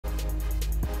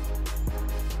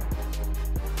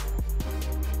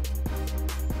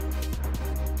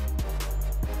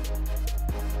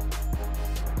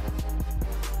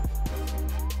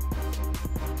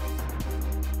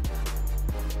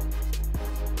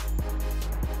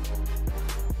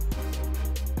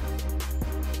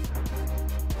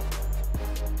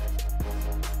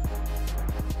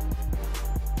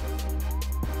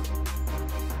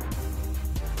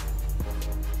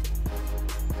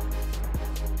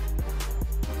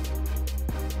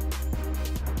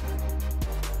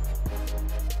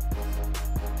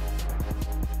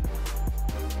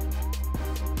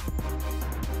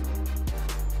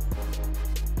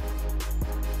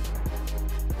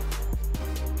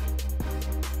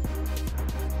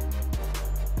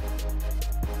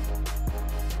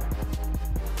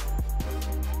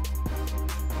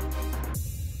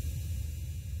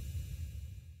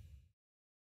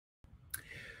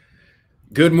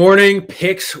Good morning,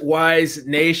 Pickswise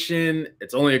Nation.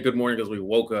 It's only a good morning because we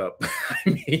woke up.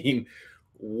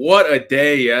 What a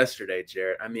day yesterday,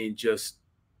 Jared. Just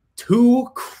two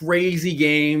crazy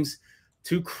games,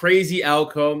 two crazy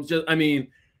outcomes. You're on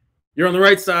the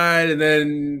right side, and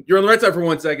then you're on the right side for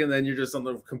 1 second, then you're just on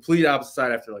the complete opposite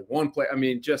side after like one play.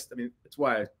 It's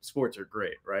why sports are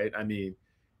great, right?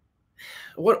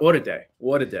 What a day.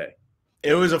 What a day.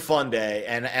 It was a fun day,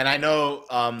 and I know,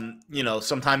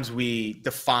 sometimes we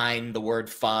define the word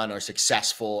fun or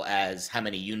successful as how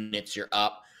many units you're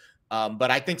up,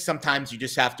 but I think sometimes you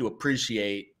just have to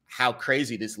appreciate how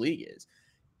crazy this league is,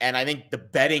 and I think the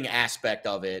betting aspect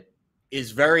of it is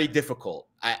very difficult.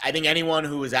 I think anyone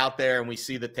who is out there, and we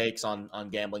see the takes on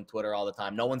gambling Twitter all the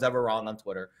time, no one's ever wrong on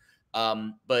Twitter,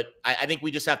 but I think we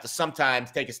just have to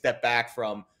sometimes take a step back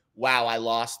from, wow, I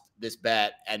lost this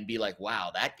bet, and be like,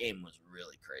 wow, that game was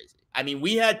really crazy.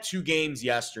 We had two games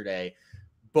yesterday,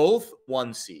 both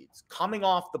 1 seeds coming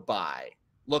off the bye,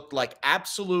 looked like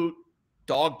absolute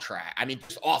dog trash.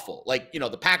 Just awful.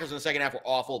 The Packers in the second half were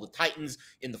awful. The Titans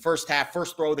in the first half,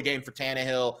 first throw of the game for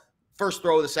Tannehill, first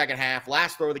throw of the second half,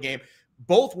 last throw of the game.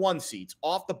 Both 1 seeds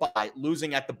off the bye,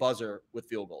 losing at the buzzer with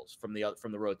field goals from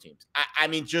the road teams.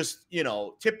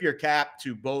 Tip your cap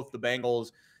to both the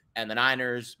Bengals and the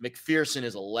Niners. McPherson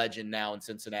is a legend now in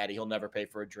Cincinnati. He'll never pay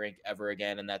for a drink ever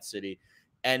again in that city.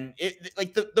 And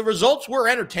the results were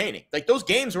entertaining. Those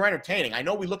games were entertaining. I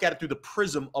know we look at it through the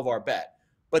prism of our bet,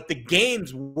 but the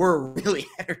games were really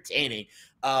entertaining.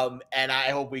 And I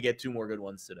hope we get 2 more good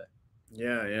ones today.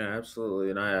 Yeah,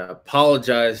 absolutely. And I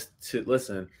apologize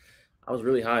listen, I was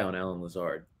really high on Alan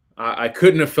Lazard. I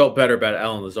couldn't have felt better about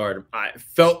Alan Lazard. I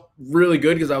felt really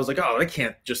good because I was like, oh, I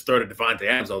can't just throw to Davante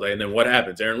Adams all day. And then what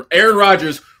happens? Aaron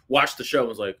Rodgers watched the show and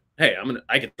was like, hey,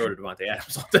 I can throw to Davante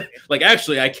Adams all day.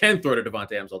 Actually, I can throw to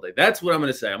Davante Adams all day. That's what I'm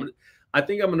going to say.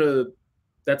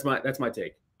 That's my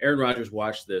take. Aaron Rodgers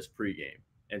watched this pregame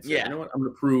and said, You know what? I'm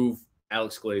going to prove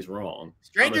Alex Glaze wrong.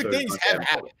 Stranger things have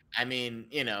happened.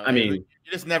 You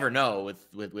just never know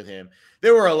with him.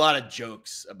 There were a lot of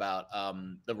jokes about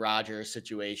the Rodgers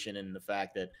situation and the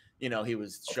fact that he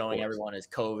was showing everyone his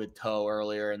COVID toe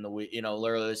earlier in the week,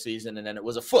 earlier this season, and then it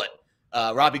was a foot,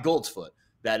 Robbie Gould's foot,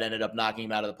 that ended up knocking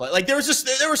him out of the play. There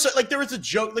was a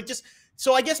joke.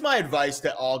 So I guess my advice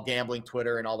to all gambling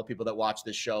Twitter and all the people that watch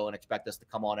this show and expect us to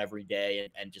come on every day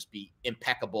and just be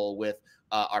impeccable with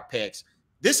our picks.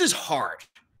 This is hard.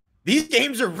 These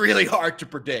games are really hard to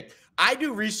predict. I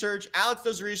do research. Alex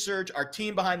does research. Our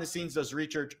team behind the scenes does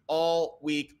research all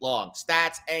week long.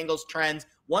 Stats, angles, trends.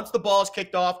 Once the ball is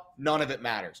kicked off, none of it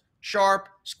matters. Sharp,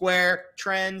 square,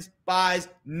 trends, buys,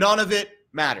 none of it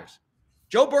matters.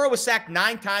 Joe Burrow was sacked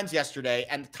 9 times yesterday,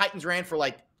 and the Titans ran for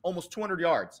almost 200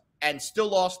 yards and still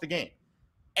lost the game.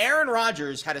 Aaron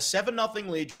Rodgers had a 7-0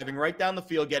 lead, driving right down the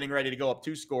field, getting ready to go up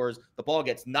 2 scores. The ball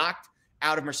gets knocked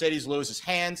out of Mercedes Lewis's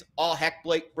hands. All heck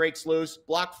breaks loose.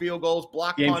 Block field goals.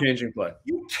 Block game-changing play.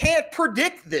 You can't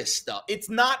predict this stuff. It's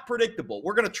not predictable.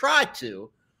 We're going to try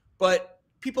to, but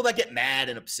people that get mad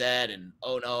and upset and,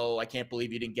 oh no, I can't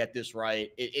believe you didn't get this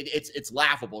right. It's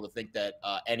laughable to think that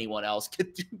anyone else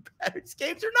could do better. These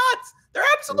games are nuts. They're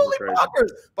absolutely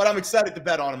bonkers. But I'm excited to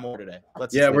bet on them more today.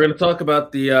 We're going to talk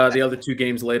about the other 2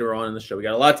 games later on in the show. We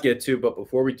got a lot to get to, but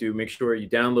before we do, make sure you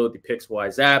download the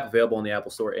Pickswise app, available on the Apple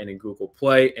Store and in Google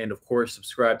Play, and of course,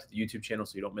 subscribe to the YouTube channel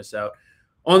so you don't miss out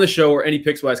on the show or any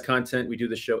Pickswise content. We do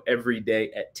the show every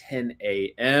day at 10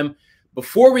 a.m.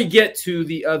 Before we get to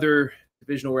the other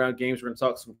divisional round games, we're going to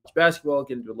talk some basketball,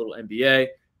 get into a little NBA.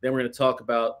 Then we're going to talk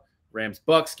about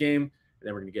Rams-Bucs game. And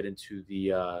then we're going to get into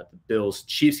the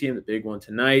Bills-Chiefs game, the big one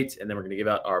tonight. And then we're going to give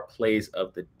out our plays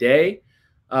of the day.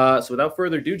 So without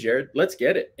further ado, Jared, let's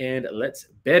get it and let's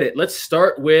bet it. Let's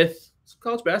start with some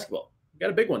college basketball. We got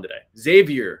a big one today.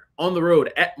 Xavier on the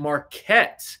road at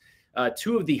Marquette.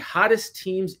 2 of the hottest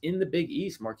teams in the Big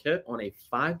East. Marquette on a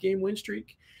 5-game win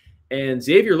streak. And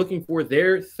Xavier looking for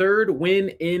their 3rd win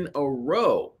in a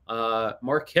row.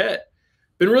 Marquette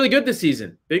been really good this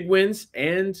season. Big wins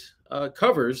and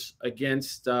covers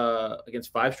against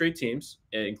 5 straight teams,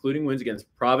 including wins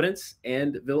against Providence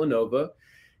and Villanova.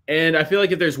 And I feel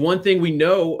like if there's one thing we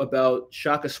know about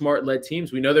Shaka Smart-led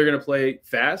teams, we know they're going to play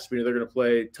fast. We know they're going to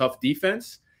play tough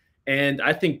defense. And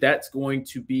I think that's going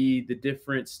to be the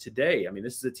difference today.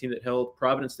 This is a team that held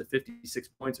Providence to 56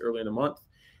 points early in the month,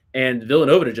 and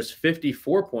Villanova to just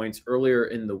 54 points earlier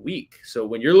in the week. So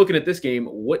when you're looking at this game,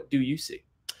 what do you see?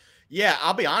 Yeah,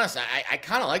 I'll be honest. I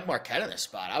kind of like Marquette in this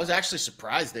spot. I was actually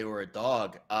surprised they were a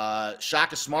dog.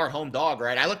 Shaka Smart, home dog,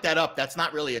 right? I looked that up. That's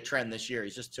not really a trend this year.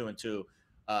 He's just 2-2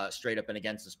 straight up and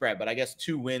against the spread. But I guess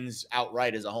 2 wins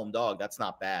outright as a home dog. That's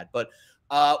not bad. But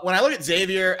When I look at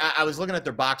Xavier, I was looking at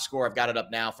their box score. I've got it up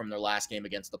now from their last game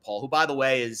against DePaul, who, by the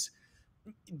way,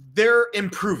 they're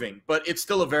improving, but it's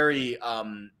still a very,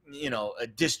 a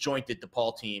disjointed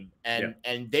DePaul team. And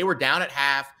they were down at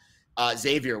half.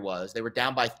 Xavier was. They were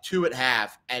down by 2 at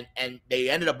half, and they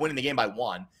ended up winning the game by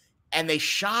 1. And they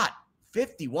shot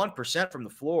 51% from the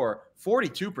floor,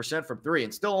 42% from 3,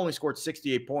 and still only scored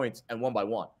 68 points and won by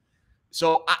 1.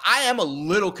 So I am a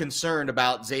little concerned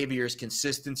about Xavier's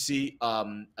consistency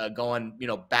going,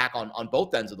 back on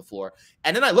both ends of the floor.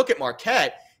 And then I look at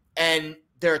Marquette, and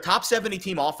they're a top 70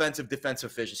 team offensive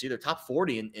defensive efficiency. They're top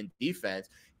 40 in defense.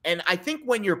 And I think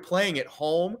when you're playing at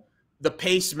home, the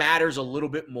pace matters a little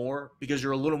bit more because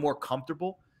you're a little more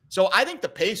comfortable. So I think the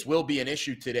pace will be an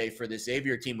issue today for the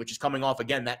Xavier team, which is coming off,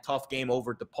 again, that tough game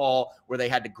over DePaul where they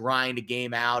had to grind a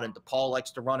game out, and DePaul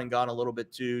likes to run and gun a little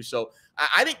bit too. So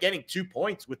I think getting 2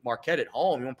 points with Marquette at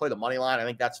home, you want to play the money line, I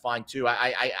think that's fine too.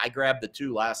 I grabbed the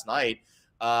 2 last night,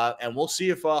 and we'll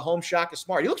see if Home Shock is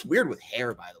smart. He looks weird with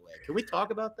hair, by the way. Can we talk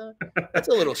about that? That's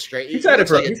a little strange. He's had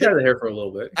the hair for a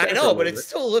little bit. I know, but it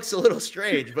still looks a little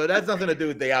strange. But that's nothing to do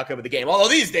with the outcome of the game. Although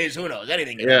these days, who knows?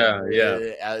 Anything can happen,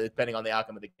 depending on the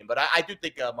outcome of the game. But I do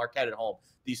think Marquette at home,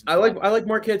 decent. I like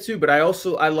Marquette too, but I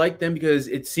like them because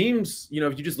it seems,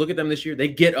 if you just look at them this year, they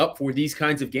get up for these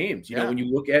kinds of games. You know, when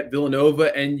you look at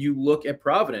Villanova and you look at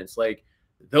Providence, like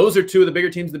those are 2 of the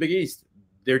bigger teams in the Big East.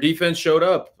 Their defense showed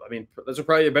up. I mean, those are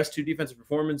probably the best 2 defensive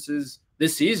performances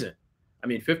this season. I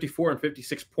mean, 54 and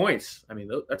 56 points. I mean,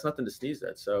 that's nothing to sneeze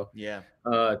at. So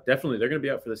definitely they're going to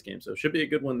be out for this game. So it should be a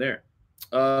good one there.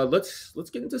 Let's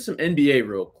get into some NBA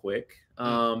real quick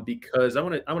because I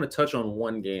want to touch on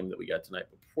one game that we got tonight.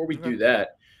 But before we do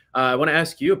that, I want to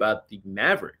ask you about the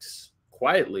Mavericks.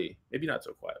 Quietly, maybe not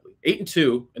so quietly,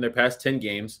 8-2 in their past 10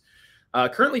 games.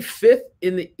 Currently 5th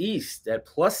in the East at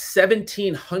plus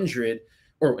 1,700,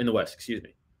 or in the West, excuse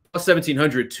me, plus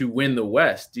 1,700 to win the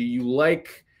West. Do you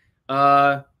like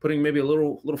putting maybe a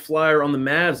little flyer on the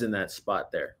Mavs in that spot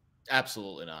there?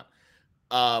 Absolutely not.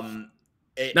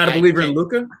 Not a believer in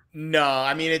Luka? No,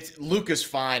 I mean, Luka's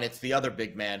fine. It's the other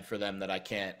big man for them that I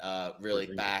can't really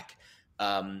back.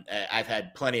 I've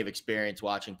had plenty of experience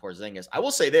watching Porzingis. I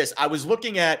will say this. I was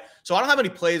looking at – so I don't have any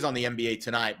plays on the NBA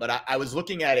tonight, but I was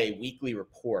looking at a weekly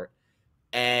report.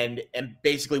 And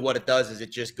basically what it does is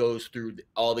it just goes through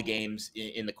all the games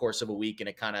in the course of a week, and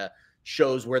it kind of –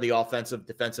 shows where the offensive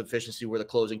defensive efficiency, where the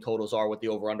closing totals are, what the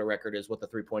over-under record is, what the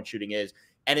three-point shooting is.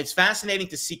 And it's fascinating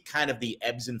to see kind of the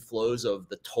ebbs and flows of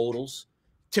the totals.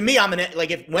 To me,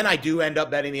 when I do end up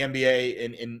betting the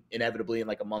NBA inevitably in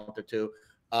like a month or two,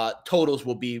 totals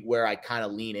will be where I kind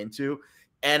of lean into.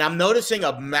 And I'm noticing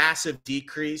a massive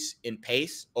decrease in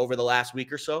pace over the last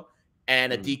week or so,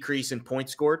 and a decrease in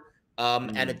points scored,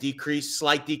 and a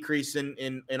slight decrease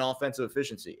in offensive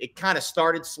efficiency. It kind of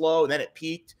started slow, and then it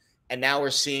peaked. And now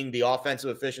we're seeing the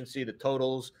offensive efficiency, the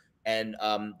totals, and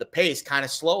the pace kind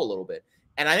of slow a little bit.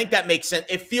 And I think that makes sense.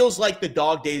 It feels like the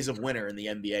dog days of winter in the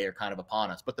NBA are kind of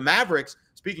upon us. But the Mavericks,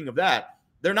 speaking of that,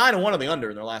 they're 9-1 on the under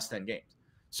in their last 10 games.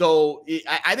 So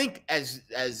I think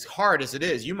as hard as it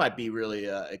is, you might be really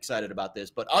excited about this.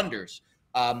 But unders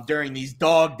during these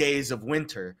dog days of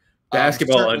winter.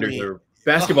 Basketball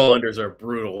unders are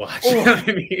brutal watching. I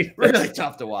mean, really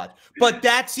tough to watch. But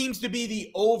that seems to be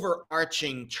the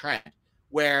overarching trend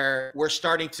where we're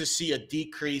starting to see a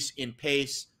decrease in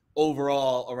pace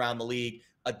overall around the league,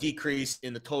 a decrease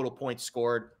in the total points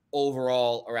scored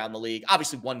overall around the league.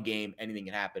 Obviously, one game, anything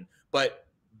can happen. But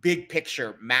big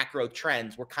picture, macro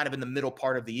trends, we're kind of in the middle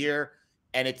part of the year,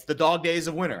 and it's the dog days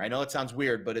of winter. I know it sounds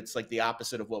weird, but it's like the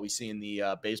opposite of what we see in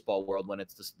the baseball world when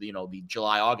it's just, the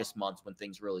July, August months when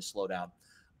things really slow down.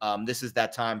 This is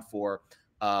that time for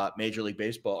Major League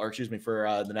Baseball, or excuse me,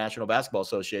 for the National Basketball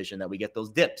Association that we get those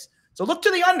dips. So look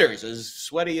to the unders, as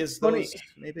sweaty as those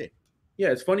may be. Yeah,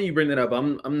 it's funny you bring that up.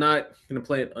 I'm not going to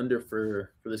play an under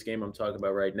for this game I'm talking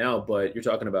about right now, but you're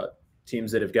talking about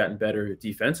teams that have gotten better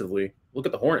defensively. Look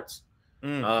at the Hornets.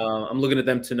 I'm looking at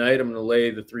them tonight. I'm going to lay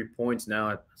the 3 points now.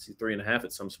 I see 3.5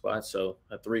 at some spots, so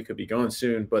that 3 could be going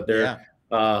soon. But they're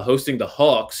hosting the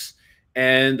Hawks.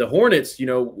 And the Hornets,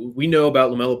 we know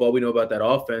about LaMelo Ball. We know about that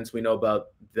offense. We know about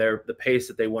the pace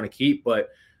that they want to keep. But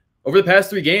over the past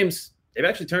 3 games, they've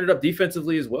actually turned it up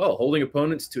defensively as well, holding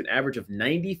opponents to an average of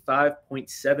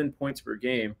 95.7 points per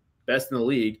game, best in the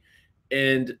league,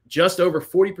 and just over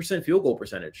 40% field goal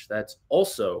percentage. That's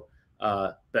also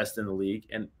best in the league,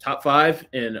 and top 5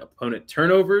 in opponent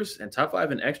turnovers and top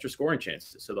 5 in extra scoring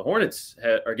chances. So the Hornets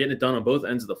are getting it done on both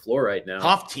ends of the floor right now.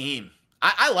 Tough team.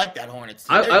 I like that Hornets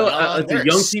team. It's a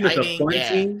young team. It's a fun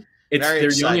team.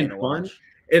 They're young and fun.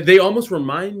 They almost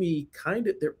remind me kind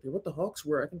of they're what the Hawks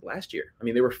were, I think, last year. I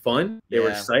mean, they were fun. They were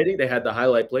exciting. They had the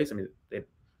highlight plays. I mean, the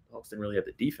Hawks didn't really have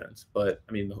the defense, but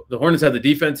I mean, the Hornets have the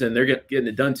defense, and they're getting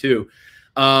it done too.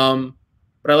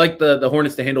 But I like the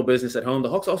Hornets to handle business at home. The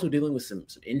Hawks also dealing with some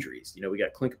injuries. We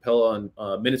got Clint Capella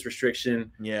on minutes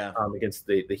restriction. Against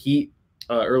the Heat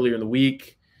earlier in the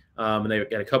week. And they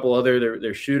got a couple other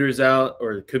their shooters out,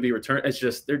 or it could be returned. It's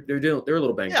just they're a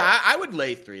little banged up. I would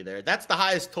lay 3 there. That's the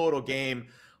highest total game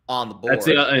on the board. That's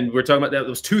it, and we're talking about that. It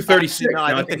was 236. No,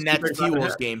 I think the Nets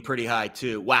T-Wolves game pretty high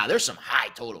too. Wow, there's some high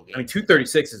total games. I mean,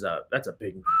 236 is that's a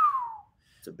big.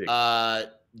 It's a big.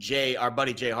 Our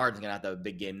buddy Jay Harden's gonna have to have a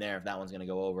big game there if that one's gonna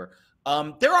go over.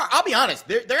 I'll be honest,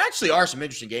 there actually are some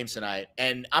interesting games tonight,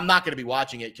 and I'm not gonna be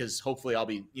watching it because hopefully I'll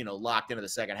be locked into the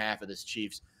second half of this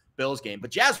Chiefs Bills game.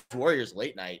 But Jazz Warriors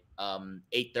late night,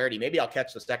 8:30. Maybe I'll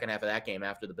catch the second half of that game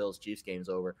after the Bills Chiefs game's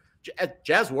over.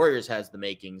 Jazz Warriors has the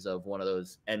makings of one of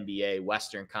those NBA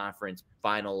Western Conference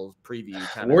Finals preview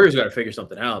kind of. Warriors got to figure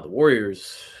something out. The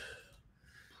Warriors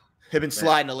have been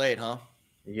sliding of late, huh?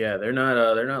 Yeah, they're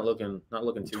not looking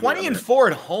too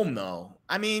 20-4 at home though.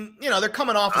 I mean, they're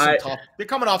coming off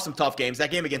some tough games.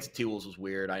 That game against the T-Wolves was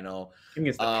weird, I know.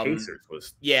 Against the Pacers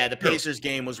was the Pacers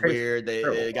game was weird.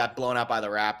 They got blown out by the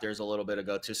Raptors a little bit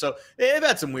ago too. So they've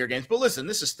had some weird games. But listen,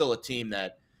 this is still a team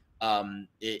that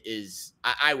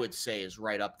I would say is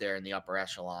right up there in the upper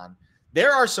echelon.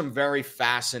 There are some very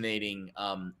fascinating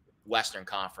Western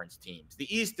Conference teams.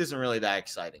 The East isn't really that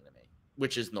exciting to me,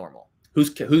 which is normal.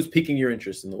 Who's piquing your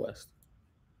interest in the West?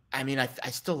 I mean, I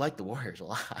still like the Warriors a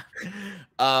lot.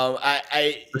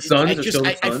 The Suns are still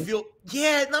the Suns? I feel,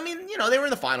 I mean, they were in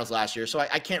the finals last year, so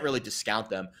I can't really discount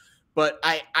them. But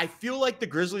I feel like the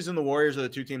Grizzlies and the Warriors are the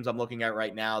two teams I'm looking at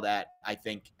right now that I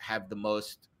think have the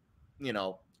most,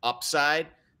 upside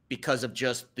because of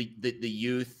just the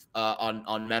youth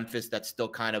on Memphis that's still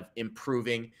kind of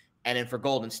improving. And then for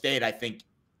Golden State, I think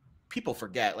people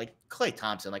forget, like Klay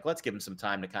Thompson, let's give him some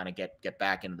time to kind of get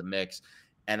back into the mix.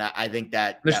 And I think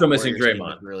that they're still missing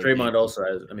Draymond. Really Draymond also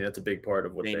has. I mean, that's a big part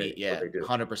of what they need. Yeah, what they do.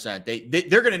 100%.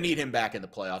 They're going to need him back in the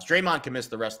playoffs. Draymond can miss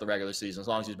the rest of the regular season as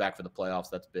long as he's back for the playoffs.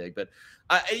 That's big. But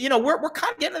we're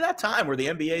kind of getting to that time where the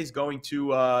NBA is going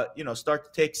to start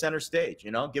to take center stage.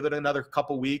 Give it another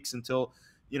couple weeks until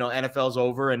NFL's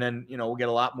over, and then we'll get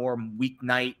a lot more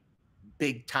weeknight,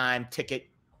 big time ticket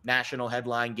national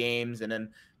headline games, and then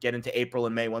get into April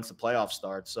and May once the playoffs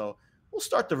start. So we'll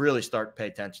start to pay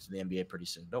attention to the NBA pretty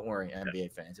soon. Don't worry,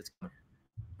 NBA fans. It's coming.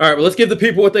 All right, well, let's give the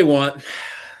people what they want.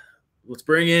 Let's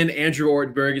bring in Andrew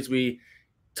Ortenberg as we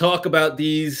talk about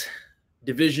these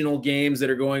divisional games that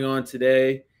are going on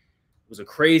today. It was a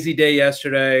crazy day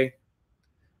yesterday.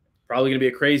 Probably going to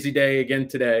be a crazy day again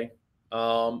today.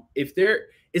 Is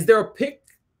there a pick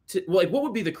what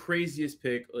would be the craziest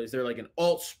pick? Is there an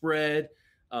alt spread,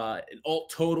 an alt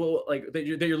total, that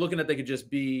you're looking at? They could just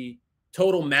be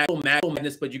total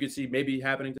madness, but you could see maybe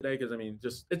happening today because I mean,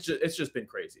 it's just been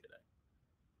crazy today.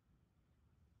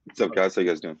 What's up, guys? How you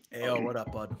guys doing? Hey, what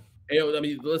up, bud? Hey, I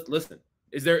mean, listen.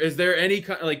 Is there any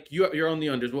kind you're on the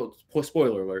unders? Well,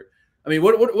 spoiler alert. I mean,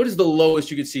 what is the lowest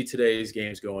you could see today's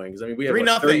games going? Because I mean, we have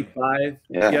 3-0.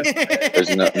 Yeah,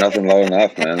 there's nothing low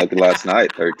enough, man. Look at last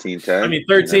night, 13-10. I mean,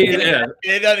 13. Yeah,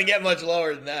 it doesn't get much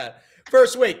lower than that.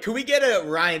 First, wait, could we get a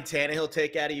Ryan Tannehill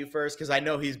take out of you first? Because I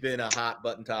know he's been a hot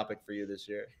button topic for you this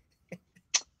year.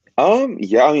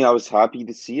 Yeah, I mean, I was happy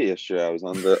to see it yesterday. I was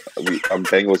on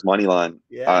Bengals money line.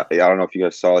 Yeah. I don't know if you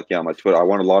guys saw on my Twitter. I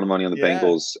won a lot of money on the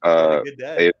Bengals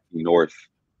AFC North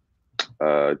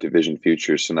division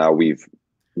futures. So now we've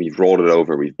rolled it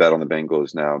over. We've bet on the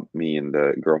Bengals now. Me and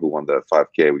the girl who won the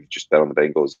 5K, we just bet on the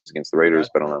Bengals against the Raiders.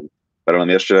 Bet on them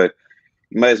yesterday.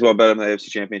 You might as well bet on the AFC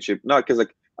Championship. Not because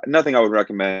nothing I would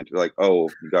recommend, you got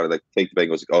to take the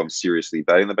Bengals. I'm seriously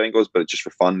betting the Bengals, but it's just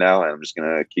for fun now, and I'm just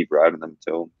gonna keep riding them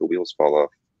until the wheels fall off.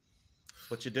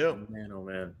 What you do, man? Oh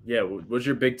man, yeah. What's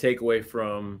your big takeaway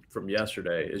from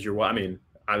yesterday? I mean,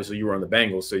 obviously you were on the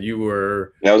Bengals, so you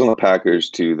were. Yeah, I was on the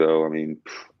Packers too, though. I mean,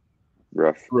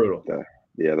 rough, brutal.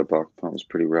 The block punt was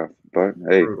pretty rough, but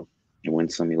hey, you win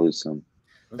some, you lose some.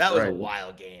 That was a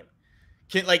wild game.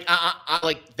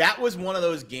 That was one of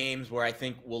those games where I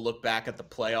think we'll look back at the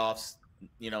playoffs,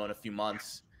 in a few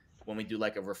months when we do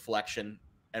a reflection,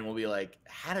 and we'll be like,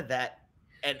 how did that?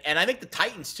 And I think the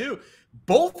Titans too,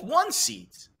 both 1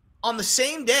 seeds on the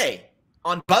same day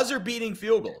on buzzer-beating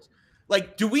field goals.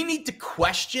 Do we need to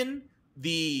question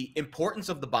the importance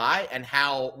of the bye and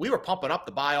how we were pumping up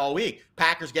the bye all week?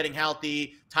 Packers getting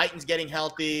healthy, Titans getting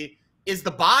healthy. Is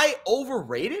the bye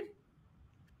overrated?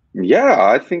 Yeah,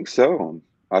 I think so.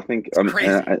 I think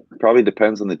it probably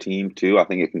depends on the team too. I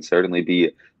think it can certainly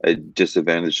be a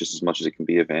disadvantage just as much as it can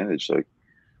be an advantage. Like,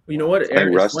 well, you know what?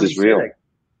 Aaron, rest is real.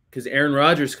 Because Aaron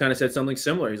Rodgers kind of said something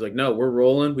similar. He's like, "No, we're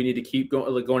rolling. We need to keep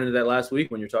going." Like going into that last week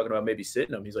when you're talking about maybe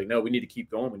sitting him, he's like, "No, we need to keep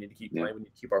going. We need to keep playing. We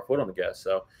need to keep our foot on the gas."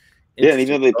 So, yeah, and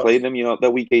even though they played them,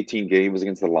 that Week 18 game was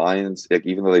against the Lions. Like,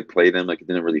 even though they played them, like it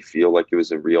didn't really feel like it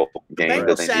was a real game.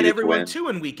 The Bengals sat everyone too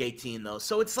in Week 18 though,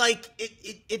 so it's like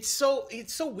it's so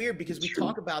weird because we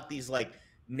talk about these like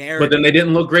narratives. But then they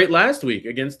didn't look great last week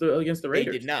against the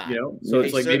Raiders. They did not. So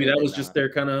it's like maybe that was just their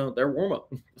warm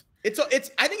up. I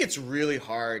think it's really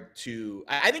hard to.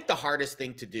 I think the hardest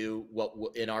thing to do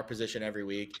in our position every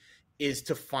week is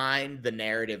to find the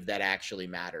narrative that actually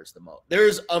matters the most.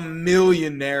 There's a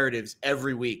million narratives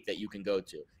every week that you can go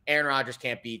to. Aaron Rodgers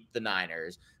can't beat the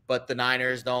Niners, but the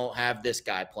Niners don't have this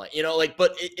guy playing.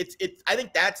 But it's. I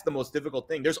think that's the most difficult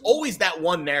thing. There's always that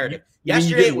one narrative.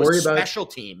 Yesterday it was special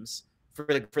teams for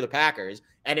the Packers,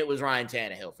 and it was Ryan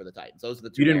Tannehill for the Titans. Those are the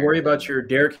two. You didn't worry about your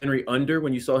Derrick Henry under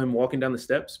when you saw him walking down the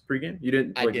steps pregame? You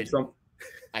didn't? I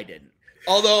didn't.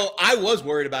 Although I was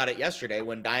worried about it yesterday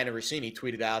when Diana Rossini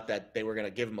tweeted out that they were going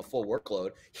to give him a full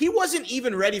workload. He wasn't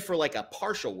even ready for like a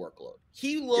partial workload.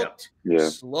 He looked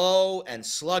slow and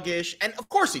sluggish. And of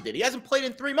course he did. He hasn't played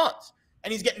in 3 months.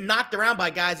 And he's getting knocked around by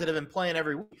guys that have been playing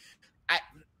every week.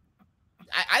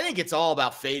 I think it's all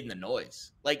about fading the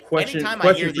noise. Like anytime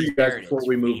I hear these narratives before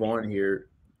we move on here,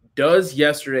 does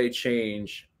yesterday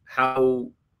change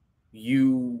how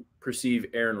you perceive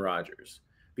Aaron Rodgers?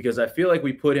 Because I feel like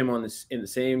we put him in the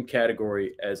same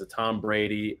category as a Tom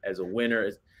Brady, as a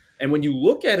winner. And when you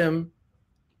look at him,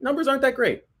 numbers aren't that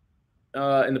great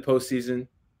in the postseason.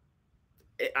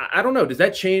 I don't know. Does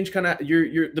that change kind of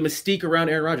the mystique around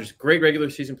Aaron Rodgers? Great regular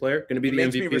season player, going to be the MVP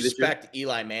this year. Makes me respect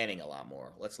Eli Manning a lot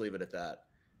more. Let's leave it at that.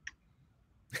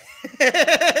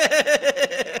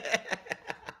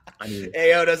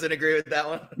 AO doesn't agree with that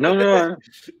one. No.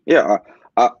 Yeah,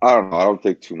 I don't know. I don't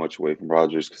take too much away from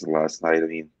Rodgers because last night. I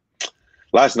mean,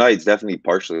 last night's definitely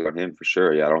partially on him for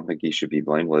sure. Yeah, I don't think he should be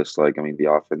blameless. Like, I mean,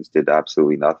 the offense did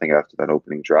absolutely nothing after that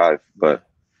opening drive, but.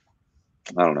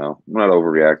 I don't know. I'm not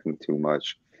overreacting too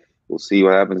much. We'll see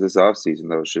what happens this offseason,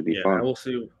 though. It should be fun. We'll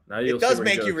see. It does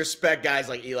make you respect guys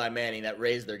like Eli Manning that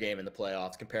raise their game in the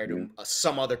playoffs compared to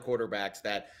some other quarterbacks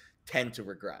that tend to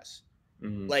regress.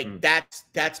 Mm-hmm. Like,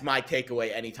 that's my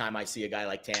takeaway anytime I see a guy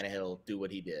like Tannehill do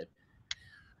what he did.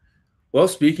 Well,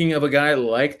 speaking of a guy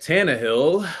like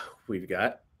Tannehill, we've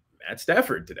got Matt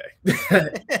Stafford today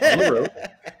on the road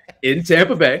in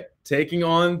Tampa Bay, taking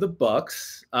on the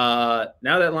Bucs.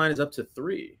 Now that line is up to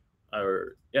 3.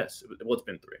 It's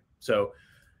been 3. So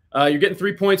you're getting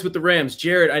 3 points with the Rams.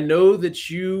 Jared, I know that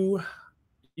you've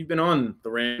been on the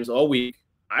Rams all week.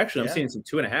 Actually, I'm seeing some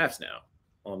 2.5s now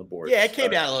on the board. Yeah, it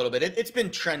came down a little bit. It's been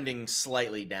trending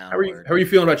slightly downward. How are you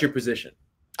feeling about your position?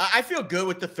 I feel good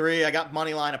with the 3. I got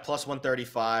money line at plus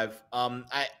 135.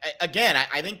 I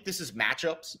think this is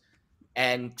matchups.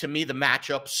 And to me, the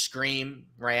matchups scream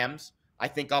Rams. I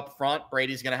think up front,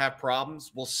 Brady's going to have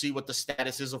problems. We'll see what the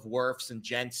status is of Wirfs and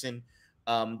Jensen.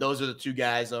 Those are the 2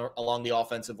 guys along the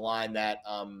offensive line that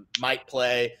might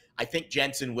play. I think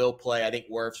Jensen will play. I think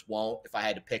Wirfs won't if I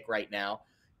had to pick right now.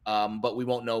 But we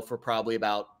won't know for probably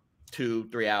about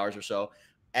 2-3 hours or so.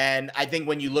 And I think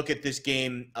when you look at this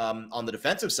game on the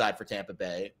defensive side for Tampa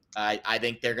Bay, I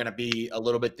think they're going to be a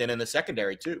little bit thin in the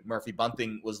secondary too. Murphy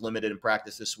Bunting was limited in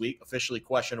practice this week, officially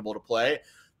questionable to play.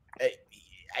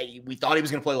 We thought he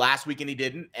was going to play last week and he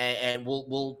didn't, and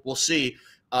we'll see.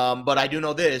 But I do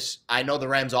know this. I know the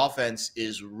Rams offense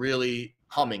is really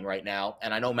humming right now,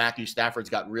 and I know Matthew Stafford's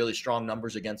got really strong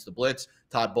numbers against the blitz.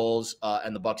 Todd Bowles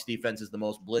and the Bucs defense is the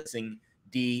most blitzing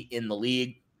D in the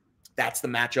league. That's the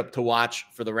matchup to watch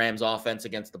for the Rams offense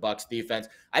against the Bucs defense.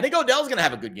 I think Odell's going to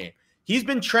have a good game. He's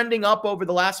been trending up over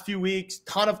the last few weeks,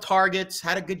 ton of targets,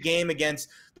 had a good game against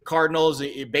the Cardinals,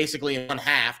 basically in one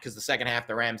half, because the second half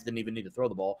the Rams didn't even need to throw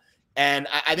the ball. And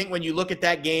I think when you look at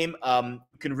that game,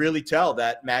 you can really tell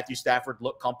that Matthew Stafford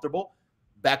looked comfortable.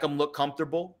 Beckham looked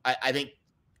comfortable. I think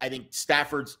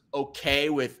Stafford's okay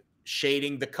with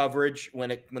shading the coverage when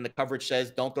the coverage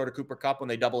says don't throw to Cooper Kupp when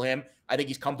they double him. I think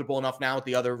he's comfortable enough now with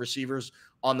the other receivers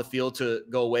on the field to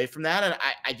go away from that. And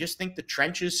I just think the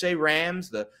trenches say Rams.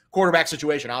 The quarterback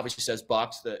situation obviously says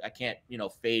Bucs. I can't,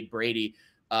 fade Brady,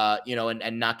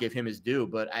 and not give him his due.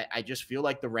 But I just feel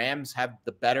like the Rams have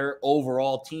the better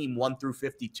overall team 1 through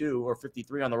 52 or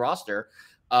 53 on the roster.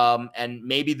 And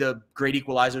maybe the great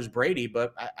equalizer is Brady,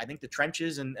 but I think the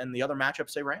trenches and the other matchups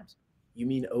say Rams. You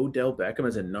mean Odell Beckham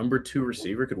as a number 2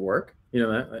 receiver could work?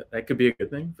 That could be a good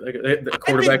thing. Like a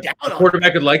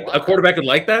quarterback could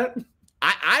like that.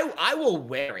 I will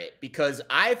wear it because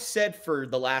I've said for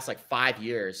the last like 5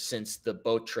 years since the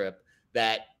boat trip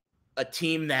that a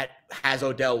team that has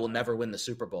Odell will never win the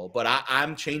Super Bowl. But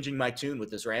I'm changing my tune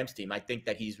with this Rams team. I think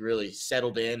that he's really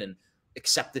settled in and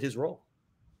accepted his role.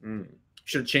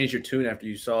 Should have changed your tune after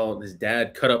you saw his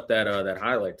dad cut up that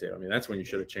highlight tape. I mean, that's when you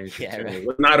should have changed your tune. Right.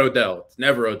 It's not Odell. It's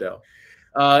never Odell.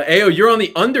 Ayo, you're on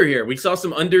the under here. We saw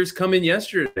some unders come in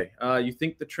yesterday. You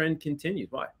think the trend continues?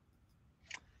 Why?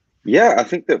 Yeah, I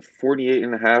think that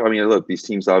 48.5. I mean, look, these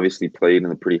teams obviously played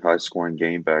in a pretty high scoring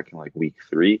game back in like week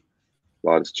 3. A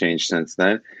lot has changed since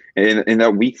then. And in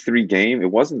that week 3 game,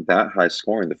 it wasn't that high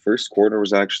scoring. The first quarter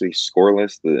was actually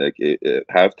scoreless. At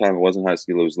halftime, it wasn't high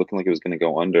scoring. It was looking like it was going to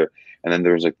go under. And then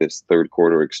there was like this third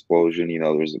quarter explosion. You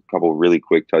know, there was a couple really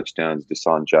quick touchdowns.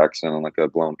 Deshaun Jackson on like a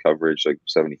blown coverage, like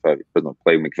 75.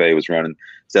 Play McVay was running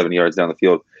 70 yards down the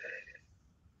field.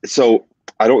 So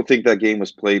I don't think that game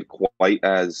was played quite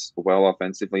as well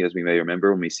offensively as we may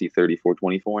remember when we see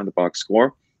 34-24 in the Bucs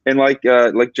score. And like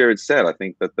Jared said, I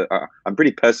think that I'm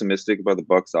pretty pessimistic about the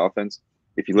Bucs offense.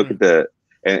 If you look at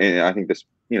and I think this,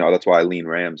 you know, that's why I lean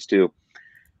Rams too.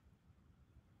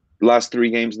 Last 3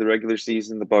 games of the regular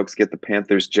season, the Bucs get the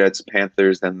Panthers, Jets,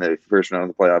 Panthers, then the first round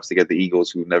of the playoffs, they get the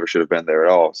Eagles, who never should have been there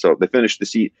at all. So they finished the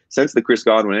season since the Chris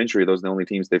Godwin injury. Those are the only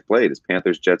teams they've played: is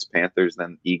Panthers, Jets, Panthers,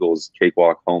 then Eagles.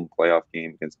 Cakewalk home playoff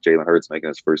game against Jalen Hurts, making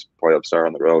his first playoff start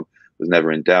on the road, was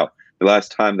never in doubt. The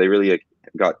last time they really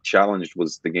got challenged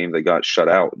was the game they got shut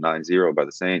out 9-0 by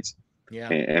the Saints. Yeah,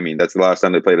 I mean, that's the last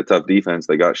time they played a tough defense.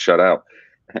 They got shut out,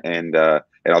 and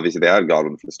obviously they had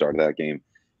Godwin for the start of that game.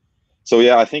 So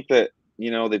yeah, I think that, you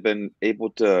know, they've been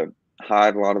able to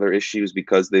hide a lot of their issues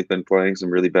because they've been playing some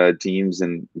really bad teams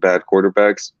and bad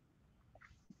quarterbacks.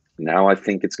 Now I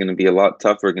think it's going to be a lot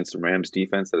tougher against the Rams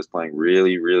defense that is playing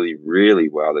really, really, really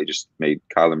well. They just made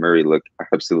Kyler Murray look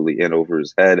absolutely in over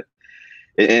his head.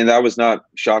 And that was not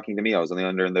shocking to me. I was on the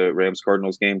under in the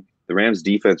Rams-Cardinals game. The Rams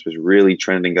defense was really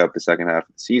trending up the second half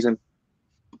of the season.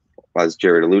 As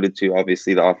Jared alluded to,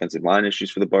 obviously the offensive line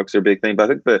issues for the Bucs are a big thing. But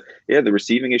I think the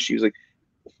receiving issues, like,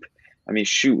 I mean,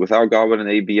 shoot, without Godwin and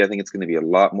AB, I think it's going to be a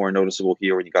lot more noticeable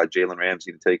here when you got Jalen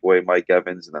Ramsey to take away Mike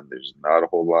Evans, and then there's not a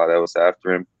whole lot else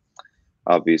after him.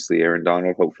 Obviously, Aaron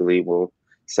Donald hopefully will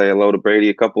say hello to Brady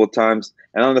a couple of times.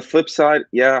 And on the flip side,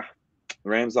 yeah,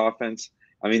 Rams offense,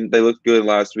 I mean, they looked good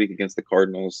last week against the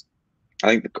Cardinals.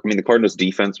 The Cardinals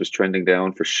defense was trending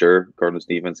down for sure. Cardinals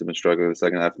defense have been struggling the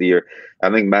second half of the year.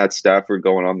 I think Matt Stafford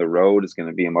going on the road is going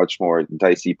to be a much more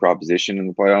dicey proposition in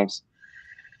the playoffs.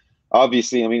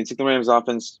 Obviously, I mean, it's like the Rams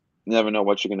offense. You never know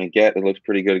what you're going to get. It looked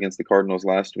pretty good against the Cardinals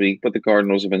last week, but the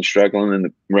Cardinals have been struggling, and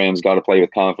the Rams got to play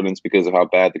with confidence because of how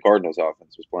bad the Cardinals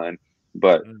offense was playing.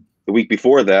 But the week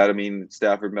before that, I mean,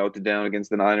 Stafford melted down against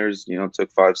the Niners, you know,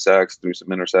 took 5 sacks, threw some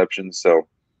interceptions. So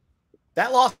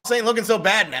that loss ain't looking so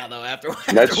bad now, though, after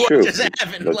that's what true. just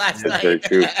happened last night. Very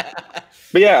true.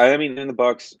 But yeah, I mean, in the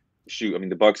Bucs, shoot, I mean,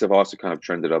 the Bucs have also kind of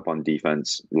trended up on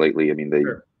defense lately. I mean, they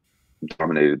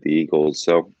dominated the Eagles.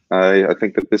 So I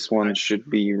think that this one should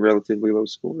be relatively low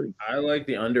scoring. I like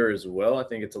the under as well. I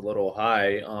think it's a little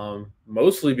high,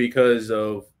 mostly because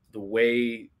of the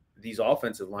way these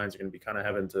offensive lines are going to be kind of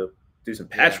having to do some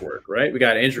patchwork, right? We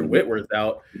got Andrew Whitworth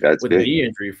out with a knee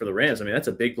injury for the Rams. I mean, that's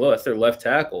a big blow. That's their left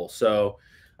tackle. So,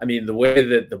 I mean, the way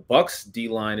that the Bucs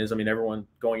D-line is, I mean, everyone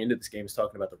going into this game is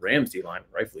talking about the Rams D-line,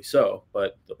 rightfully so,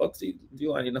 but the Bucs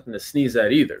D-line ain't nothing to sneeze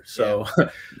at either. So,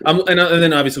 and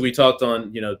then obviously we talked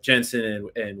on, you know, Jensen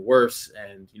and Wirfs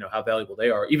and, you know, how valuable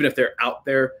they are. Even if they're out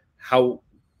there, how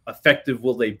effective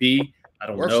will they be? I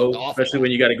don't know, especially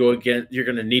when you got to go again. You're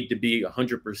going to need to be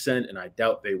 100%, and I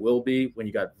doubt they will be when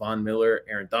you got Von Miller,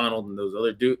 Aaron Donald, and those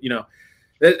other dudes. You know,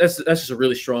 that's just a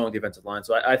really strong defensive line.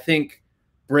 So I think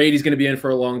Brady's going to be in for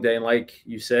a long day. And like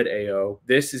you said, AO,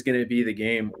 this is going to be the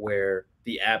game where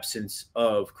the absence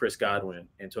of Chris Godwin,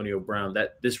 Antonio Brown,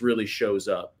 that this really shows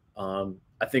up.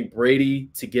 I think Brady,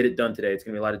 to get it done today, it's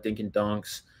going to be a lot of dink and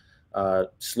dunks.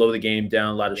 Slow the game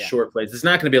down, a lot of short plays. There's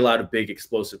not going to be a lot of big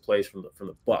explosive plays from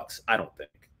the Bucs, I don't think.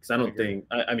 Because I don't think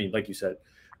 – I mean, like you said,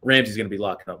 Ramsey's going to be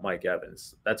locking up Mike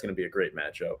Evans. That's going to be a great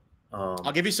matchup.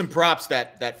 I'll give you some props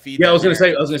that feed. Yeah, I was going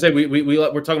to say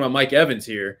we're talking about Mike Evans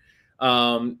here.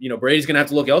 You know, Brady's going to have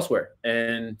to look elsewhere.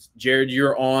 And Jared,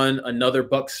 you're on another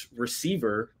Bucs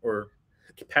receiver or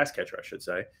pass catcher, I should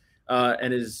say,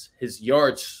 and his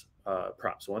yards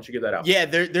props. So why don't you get that out? Yeah,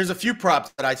 there's a few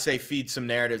props that I'd say feed some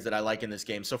narratives that I like in this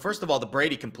game. So first of all, the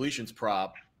Brady completions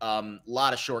prop, a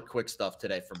lot of short, quick stuff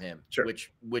today from him,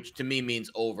 which to me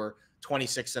means over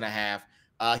 26.5.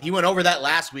 He went over that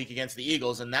last week against the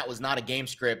Eagles, and that was not a game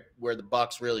script where the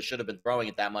Bucs really should have been throwing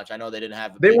it that much. I know they didn't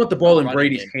have. They want the ball in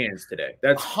Brady's hands today.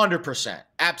 That's 100%,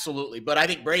 absolutely. But I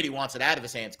think Brady wants it out of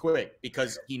his hands quick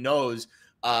because he knows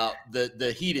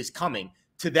the heat is coming.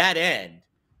 To that end,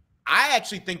 I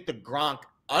actually think the Gronk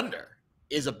under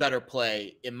is a better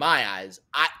play in my eyes.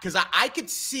 Because I could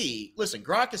see. Listen,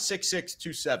 Gronk is 6'6",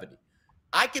 270.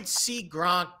 I could see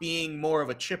Gronk being more of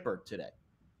a chipper today.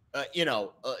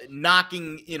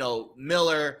 Knocking,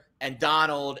 Miller and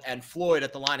Donald and Floyd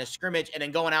at the line of scrimmage and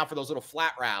then going out for those little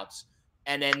flat routes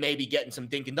and then maybe getting some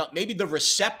dink and dunk. Maybe the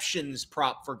receptions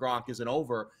prop for Gronk is an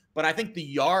over, but I think the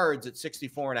yards at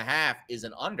 64.5 is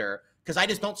an under because I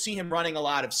just don't see him running a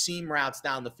lot of seam routes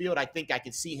down the field. I think I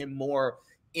could see him more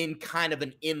in kind of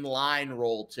an inline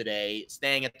role today,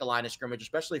 staying at the line of scrimmage,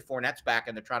 especially if Fournette's back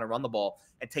and they're trying to run the ball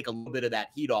and take a little bit of that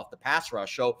heat off the pass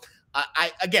rush. So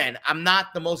I'm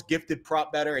not the most gifted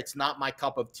prop better. It's not my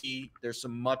cup of tea. There's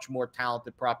some much more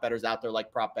talented prop bettors out there,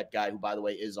 like Prop Bet Guy, who, by the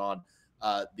way, is on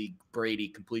the Brady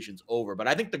completions over. But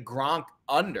I think the Gronk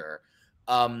under,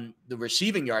 the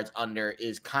receiving yards under,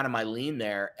 is kind of my lean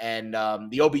there, and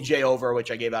the OBJ over, which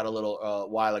I gave out a little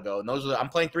while ago. And I'm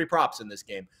playing 3 props in this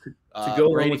game. To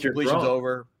go Brady with your completions Gronk.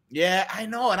 Over. Yeah, I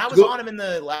know, and I was on him in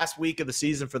the last week of the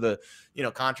season for the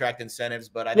contract incentives.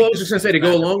 But I was just gonna say, to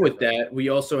go along with that, we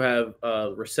also have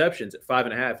receptions at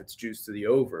 5.5. It's juiced to the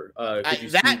over.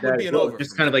 That would be an over,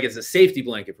 just kind of like as a safety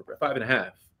blanket for 5.5.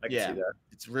 I can see that.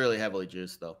 It's really heavily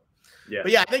juiced though. Yeah,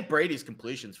 but yeah, I think Brady's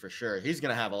completions for sure. He's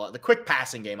gonna have a lot. The quick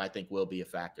passing game, I think, will be a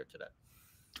factor today.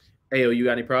 Hey, you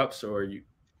got any props or you?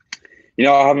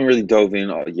 I haven't really dove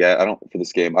in yet. For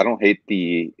this game. I don't hate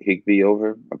the Higbee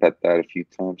over. I bet that a few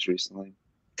times recently.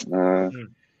 I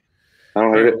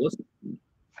don't hate it.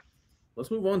 Let's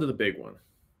move on to the big one.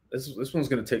 This one's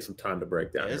going to take some time to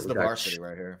break down. This is the varsity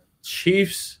right here.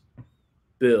 Chiefs,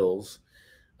 Bills.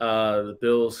 The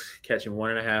Bills catching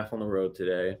 1.5 on the road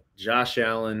today. Josh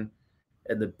Allen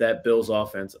and that Bills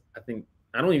offense. I think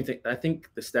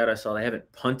the stat I saw, they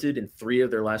haven't punted in 3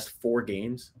 of their last 4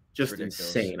 games. Just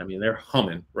insane. I mean, they're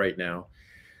humming right now.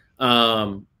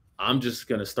 I'm just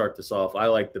going to start this off. I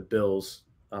like the Bills.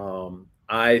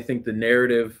 I think the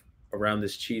narrative around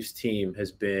this Chiefs team has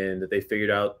been that they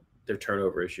figured out their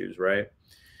turnover issues, right?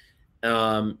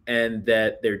 And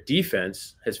that their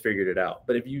defense has figured it out.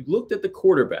 But if you looked at the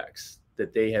quarterbacks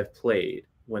that they have played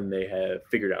when they have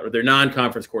figured out, or their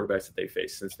non-conference quarterbacks that they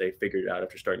faced since they figured it out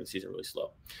after starting the season really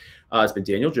slow, it's been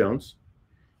Daniel Jones.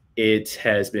 It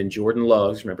has been Jordan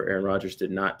Love. Remember, Aaron Rodgers did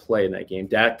not play in that game.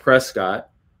 Dak Prescott,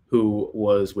 who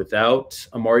was without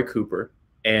Amari Cooper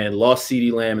and lost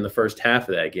CeeDee Lamb in the first half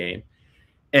of that game.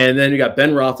 And then you got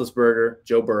Ben Roethlisberger,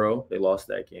 Joe Burrow. They lost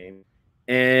that game.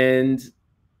 And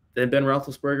then Ben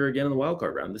Roethlisberger again in the wild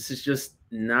card round. This is just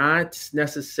not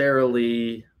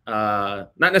necessarily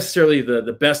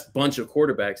the best bunch of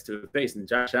quarterbacks to face. And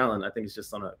Josh Allen, I think, is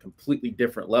just on a completely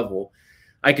different level.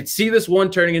 I could see this one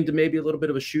turning into maybe a little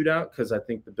bit of a shootout because I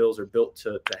think the Bills are built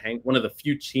to hang. One of the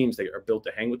few teams that are built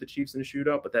to hang with the Chiefs in a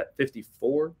shootout, but that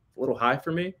 54, a little high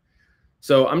for me.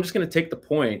 So I'm just going to take the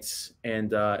points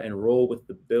and roll with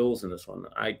the Bills in this one.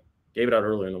 I gave it out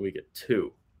earlier in the week at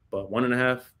 2, but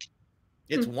 1.5.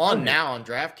 It's 1 now on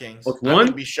DraftKings. Oh, it's 1? I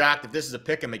wouldn't be shocked if this is a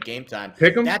pick 'em at game time.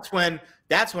 Pick 'em? That's when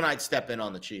I'd step in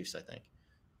on the Chiefs, I think.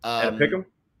 At a pick 'em?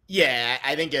 Yeah,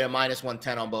 I think at a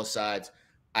 -110 on both sides.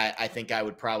 I think I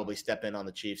would probably step in on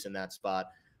the Chiefs in that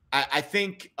spot. I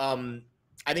think when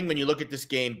you look at this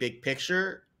game big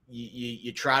picture,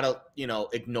 you try to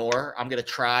ignore. I'm going to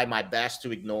try my best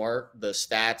to ignore the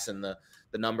stats and the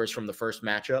numbers from the first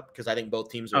matchup because I think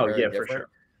both teams are very different. For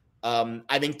sure.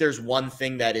 I think there's one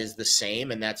thing that is the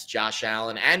same, and that's Josh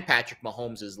Allen and Patrick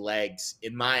Mahomes' legs,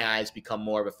 in my eyes, become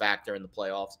more of a factor in the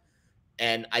playoffs.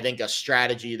 And I think a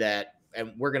strategy that.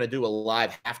 And we're going to do a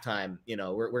live halftime.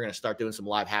 We're going to start doing some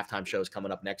live halftime shows coming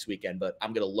up next weekend. But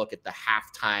I'm going to look at the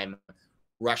halftime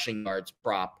rushing yards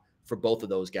prop for both of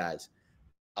those guys.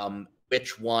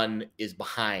 Which one is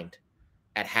behind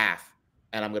at half?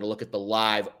 And I'm going to look at the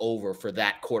live over for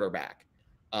that quarterback.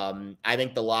 I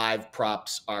think the live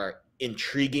props are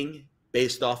intriguing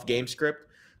based off game script.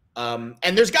 And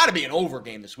there's got to be an over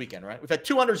game this weekend, right? We've had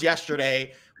 2 unders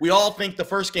yesterday. We all think the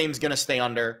first game is going to stay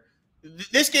under.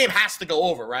 This game has to go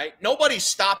over, right? Nobody's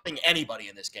stopping anybody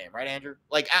in this game, right, Andrew?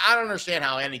 Like, I don't understand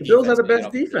how any the Bills have the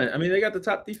best defense. I mean, they got the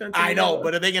top defense. I know,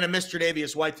 but are they going to miss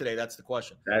Tre'Davious White today? That's the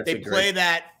question. They play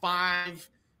that 5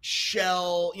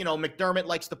 shell. McDermott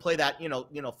likes to play that,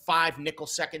 5 nickel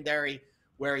secondary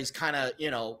where he's kind of,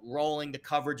 rolling the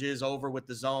coverages over with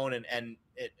the zone. And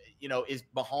is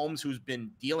Mahomes, who's been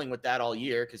dealing with that all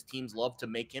year because teams love to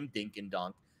make him dink and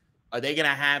dunk. Are they going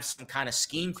to have some kind of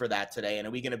scheme for that today? And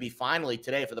are we going to be finally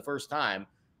today for the first time?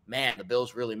 Man, the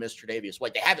Bills really missed Tre'Davious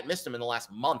White. They haven't missed him in the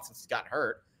last month since he's gotten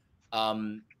hurt.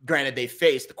 Granted, they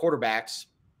faced the quarterbacks,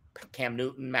 Cam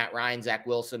Newton, Matt Ryan, Zach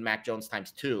Wilson, Mac Jones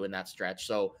 ×2 in that stretch.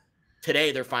 So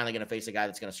today they're finally going to face a guy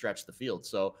that's going to stretch the field.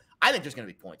 So I think there's going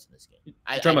to be points in this game.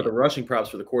 You're talking about the rushing props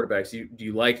for the quarterbacks. Do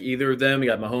you like either of them? You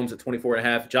got Mahomes at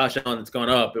 24.5. Josh Allen, that's gone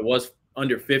up. It was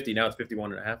under 50. Now it's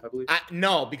 51.5, I believe.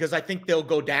 No, because I think they'll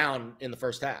go down in the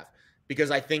first half.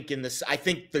 Because I think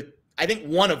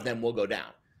one of them will go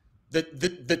down.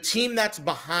 The team that's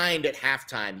behind at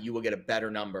halftime, you will get a better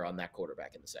number on that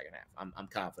quarterback in the second half. I'm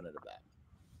confident of that.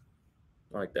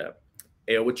 I like that.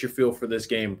 Hey, what's your feel for this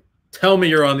game? Tell me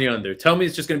you're on the under. Tell me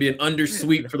it's just going to be an under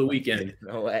sweep for the weekend.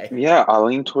 No way. Yeah, I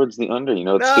lean towards the under. It's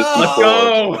 54.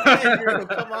 Let's go.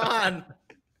 Come on.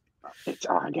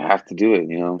 I have to do it.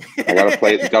 I gotta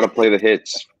play. Gotta play the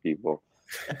hits, people.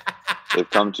 They've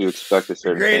come to expect a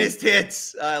certain greatest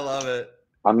hits. I love it.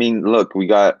 I mean, look, we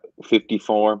got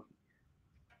 54.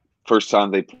 First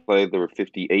time they played, there were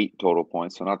 58 total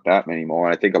points, so not that many more.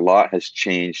 And I think a lot has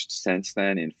changed since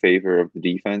then in favor of the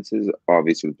defenses.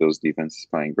 Obviously, the Bills' defense is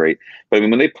playing great. But I mean,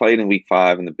 when they played in Week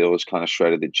 5 and the Bills kind of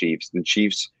shredded the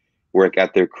Chiefs were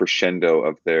at their crescendo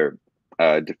of their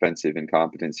defensive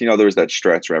incompetence. There was that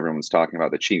stretch where everyone's talking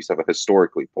about the Chiefs have a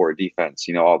historically poor defense.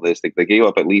 All this. They gave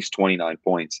up at least 29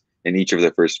 points in each of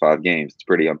their first 5 games. It's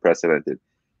pretty unprecedented.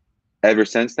 Ever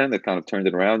since then, they've kind of turned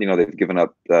it around. They've given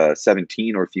up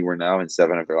 17 or fewer now in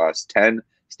 7 of their last 10.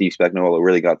 Steve Spagnuolo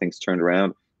really got things turned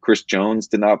around. Chris Jones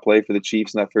did not play for the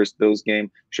Chiefs in that first Bills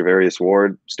game. Charvarius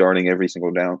Ward, starting every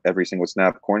single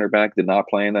snap, cornerback, did not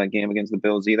play in that game against the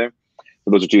Bills either.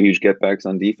 So those are 2 huge getbacks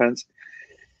on defense.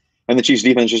 And the Chiefs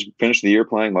defense just finished the year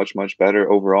playing much, much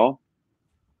better overall.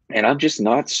 And I'm just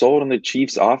not sold on the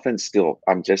Chiefs offense still.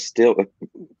 I'm just still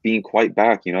being quite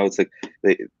back. It's like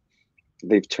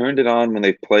they've turned it on when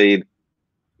they've played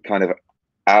kind of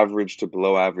average to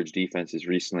below average defenses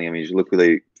recently. I mean, you look who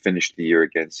they finished the year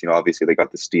against. Obviously they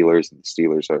got the Steelers, and the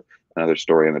Steelers are another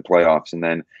story in the playoffs. And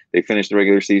then they finished the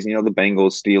regular season. The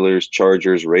Bengals, Steelers,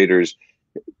 Chargers, Raiders.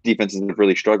 Defenses have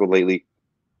really struggled lately.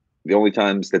 The only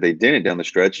times that they didn't down the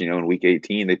stretch, in Week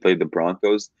 18, they played the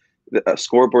Broncos. The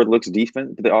scoreboard looks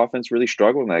decent, but the offense really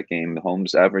struggled in that game. The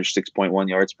Holmes averaged 6.1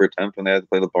 yards per attempt when they had to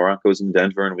play the Broncos in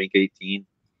Denver in Week 18.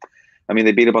 I mean,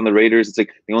 they beat up on the Raiders. It's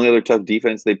like the only other tough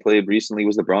defense they played recently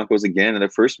was the Broncos again in their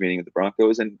first meeting with the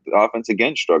Broncos, and the offense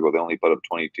again struggled. They only put up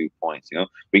 22 points.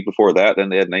 Week before that, then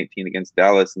they had 19 against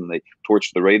Dallas, and they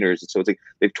torched the Raiders. And so it's like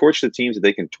they've torched the teams that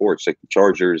they can torch, like the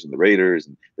Chargers and the Raiders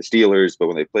and the Steelers. But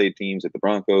when they played teams like the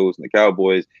Broncos and the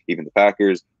Cowboys, even the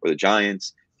Packers or the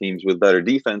Giants, teams with better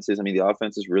defenses, I mean, the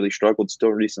offense has really struggled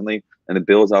still recently, and the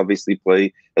Bills obviously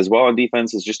play as well on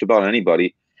defense as just about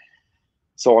anybody.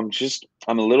 So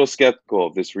I'm a little skeptical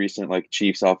of this recent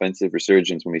Chiefs offensive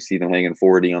resurgence when we see them hanging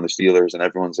 40 on the Steelers and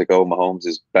everyone's like, oh, Mahomes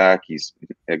is back. He's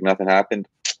like nothing happened.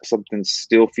 Something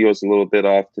still feels a little bit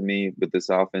off to me with this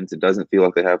offense. It doesn't feel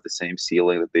like they have the same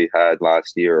ceiling that they had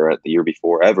last year or at the year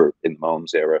before ever in the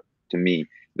Mahomes era. To me,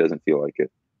 it doesn't feel like it.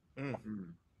 Mm-hmm.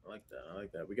 I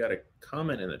like that. We got a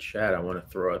comment in the chat I want to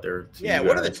throw out there. Yeah,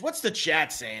 what's the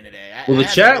chat saying today? The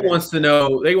chat wants to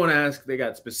know. They want to ask. They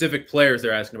got specific players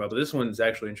they're asking about, but this one's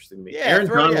actually interesting to me. Yeah, Aaron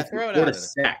Donald scored a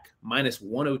sack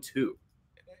 -102.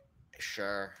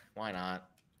 Sure, why not?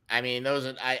 I mean,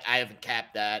 I haven't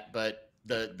capped that, but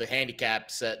the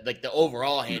handicap said the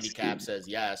overall handicap says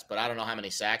yes, but I don't know how many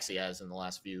sacks he has in the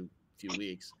last few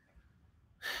weeks.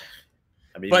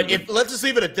 I mean, but let's just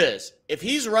leave it at this. If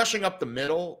he's rushing up the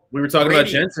middle, we were talking about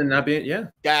Jensen not being,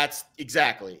 that's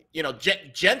exactly.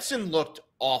 Jensen looked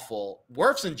awful.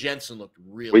 Wirfs and Jensen looked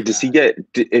really. Wait, does he get?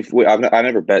 I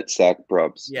never bet sack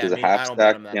props. Yeah, does a half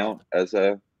sack count as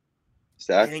a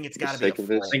sack? I think it's got to be a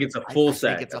full. I think it's a full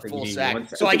sack. I think it's a full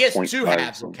sack. So I guess 2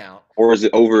 halves will count. Or is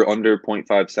it over under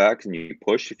 0.5 sacks and you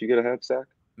push if you get a half sack?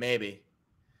 Maybe.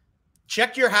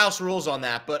 Check your house rules on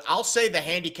that, but I'll say the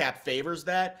handicap favors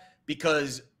that.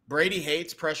 Because Brady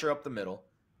hates pressure up the middle.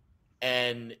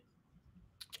 And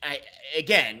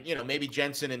maybe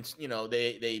Jensen and,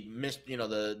 they missed,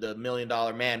 the $1 million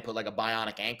man put like a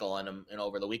bionic ankle on him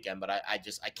over the weekend. But I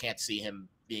can't see him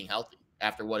being healthy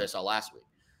after what I saw last week.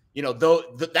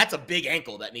 That's a big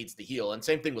ankle that needs to heal. And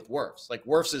same thing with Wirfs.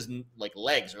 Wirfs'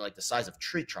 legs are the size of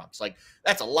tree trunks.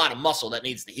 That's a lot of muscle that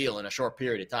needs to heal in a short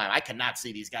period of time. I cannot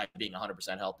see these guys being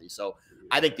 100% healthy. So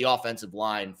I think the offensive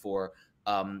line for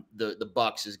the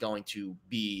Bucs is going to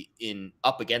be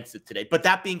up against it today. But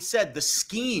that being said, the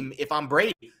scheme, if I'm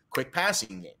Brady, quick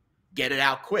passing game, get it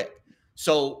out quick.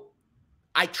 So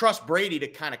I trust Brady to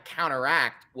kind of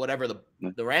counteract whatever the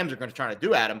Rams are going to try to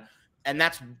do at him. And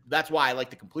that's why I like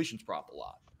the completions prop a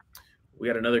lot. We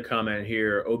got another comment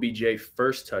here. OBJ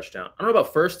first touchdown. I don't know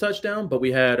about first touchdown, but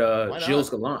we had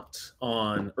Gilles Gallant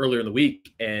on earlier in the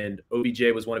week, and OBJ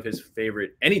was one of his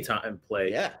favorite anytime play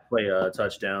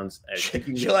touchdowns.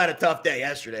 Gilles had a tough day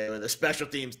yesterday with a special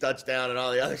teams touchdown and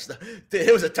all the other stuff.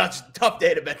 It was a tough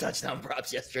day to bet touchdown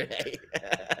props yesterday.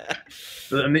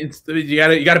 I mean, you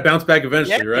got to bounce back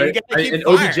eventually, right? And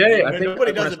OBJ, I think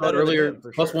nobody does it better earlier.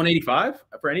 Plus 185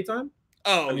 for anytime.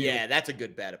 Oh, I mean, yeah, that's a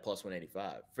good bet at plus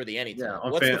 185 for the anytime. Yeah,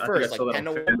 what's the first? Like 10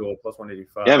 to 1? Plus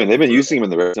 185. Yeah, I mean, they've been using him in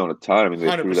the red zone a ton. I mean, they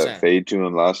 100%. threw that fade to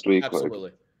him last week.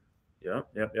 Absolutely. Yep.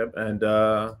 And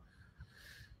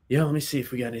let me see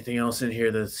if we got anything else in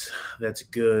here that's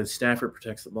good. Stafford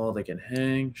protects the ball. They can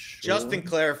hang. Sure. Justin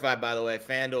clarified, by the way,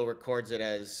 FanDuel records it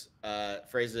as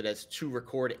phrases it as to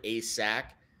record a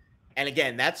sack. And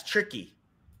again, that's tricky.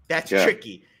 That's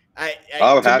tricky. I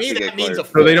would have to get means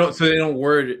so they don't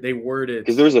word it. They word it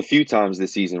because there was a few times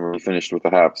this season where we finished with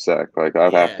a half sack. Like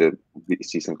I'd have to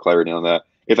see some clarity on that.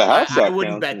 If a half sack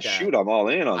counts, shoot, I'm all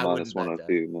in on minus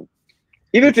 102.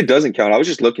 Even if it doesn't count, I was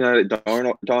just looking at it.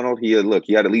 Donald, he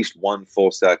had at least one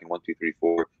full sack in 1, 2, 3,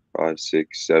 4, 5,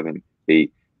 6, 7,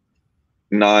 8,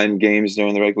 9 games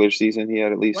during the regular season. He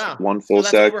had at least one full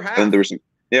sack. And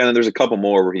then there's a couple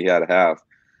more where he had a half.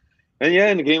 And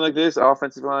in a game like this,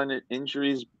 offensive line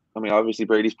injuries. I mean, obviously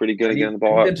Brady's pretty good at getting the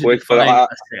ball out quick, but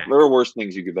there are worse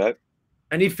things you could bet.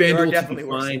 I need FanDuel to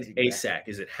define a sack.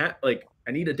 Is it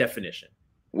I need a definition.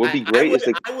 Would be great.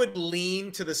 I would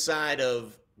lean to the side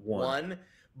of one,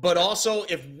 but also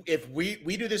if we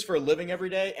do this for a living every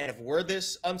day, and if we're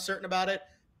this uncertain about it,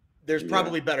 there's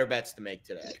probably better bets to make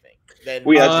today. I think. That's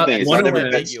the thing. It's not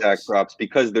never bet stack props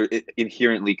because they're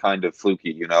inherently kind of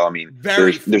fluky. You know, I mean,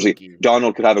 there's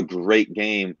Donald could have a great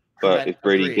game. But if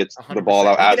Brady gets 100%. The ball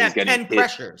out as he's getting 10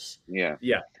 pressures, and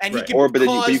you can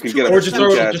you can get just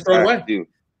throw it away. Too.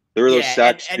 There were those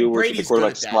sacks too, where the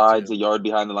quarterback slides a yard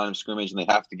behind the line of scrimmage, and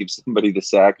they have to give somebody the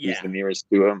sack who's the nearest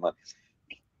to him. Like,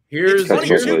 here's funny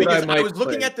too, because I was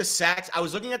looking at the sacks. I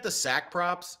was looking at the sack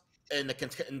props in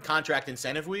the contract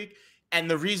incentive week, and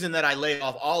the reason that I laid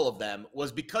off all of them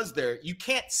was because you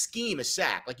can't scheme a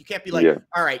sack. Like you can't be like,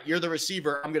 all right, you're the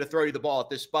receiver. I'm going to throw you the ball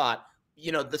at this spot.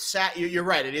 You know, the sack, you're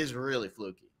right. It is really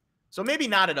fluky. So maybe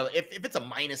not if it's a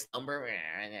minus number.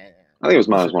 I think it was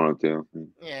minus 102.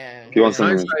 Yeah. If you want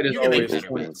hindsight is always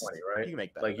 20/20, right? You can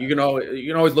make that. Like you can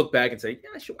always look back and say,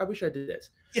 I wish I did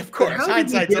this. Yeah, of course.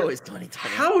 Hindsight's always 20/20.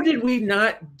 How did we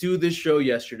not do this show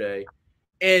yesterday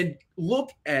and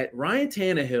look at Ryan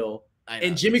Tannehill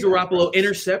and Jimmy Garoppolo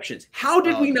interceptions? How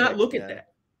did we not look at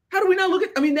that? How did we not look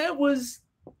at? I mean, that was.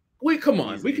 Come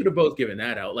on. We could have both given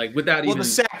that out, without even. Well, the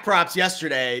sack props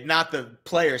yesterday, not the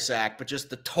player sack, but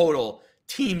just the total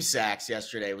team sacks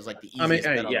yesterday was like the easiest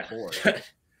bet on the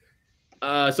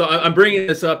board. So I'm bringing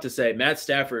this up to say Matt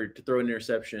Stafford to throw an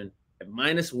interception at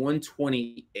minus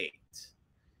 128.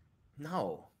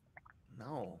 No.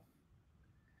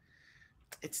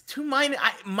 It's too minus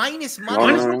money. Minus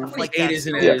 128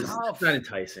 isn't it? That's not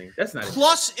enticing. That's not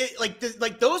plus.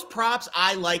 Those props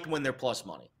I like when they're plus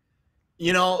money.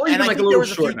 You know, and I think there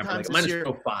was a few times this year.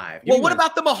 -5. Well, what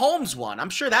about the Mahomes one? I'm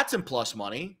sure that's in plus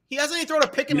money. He hasn't even thrown a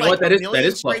pick in that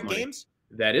is straight plus games.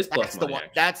 That is plus money.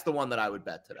 That's the one that I would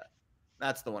bet today.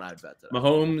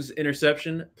 Mahomes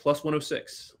interception plus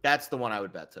 106. That's the one I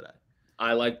would bet today.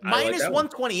 Minus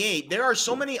 128. There are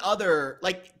so many other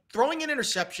throwing an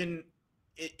interception.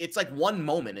 It's like one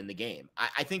moment in the game.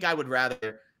 I think I would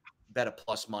rather bet a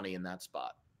plus money in that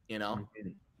spot. You know. Mm-hmm.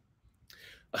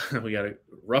 We got a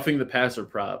roughing the passer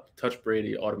prop, touch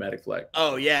Brady, automatic flag.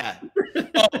 Oh yeah.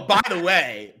 By the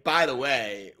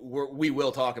way, we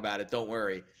will talk about it. Don't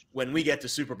worry. When we get to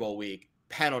Super Bowl week,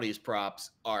 penalties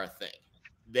props are a thing.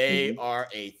 They are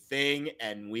a thing,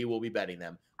 and we will be betting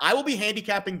them. I will be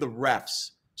handicapping the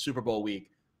refs Super Bowl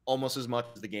week almost as much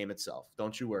as the game itself.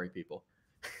 Don't you worry, people.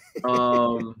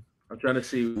 I'm trying to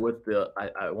see what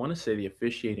I want to say the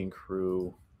officiating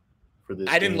crew.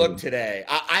 I didn't look today.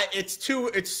 It's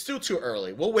still too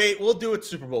early. We'll wait. We'll do it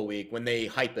Super Bowl week when they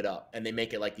hype it up and they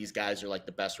make it like these guys are like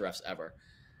the best refs ever.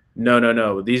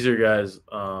 No. These are guys.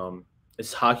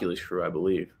 It's Hockey League's crew, I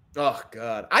believe. Oh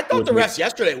God, I thought the refs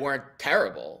yesterday weren't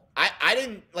terrible. I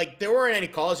didn't there weren't any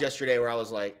calls yesterday where I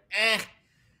was like,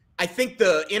 I think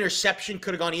the interception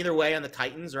could have gone either way on the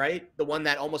Titans, right? The one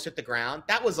that almost hit the ground.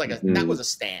 That was that was a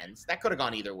stand. That could have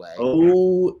gone either way.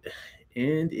 Oh.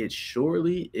 And it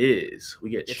surely is.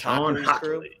 We get Sean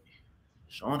Hockley.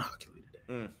 Sean Hockley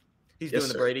today. He's doing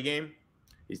the Brady game?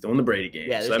 He's doing the Brady game.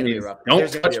 Yeah, so that means don't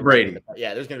touch Brady.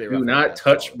 Yeah, there's going to be a Do not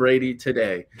touch Brady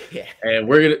today. Yeah. And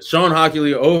we're going to – Sean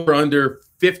Hockley over under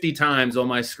 50 times on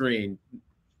my screen.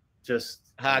 Just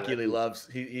 – Hockley loves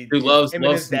 – he loves him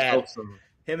and his dad.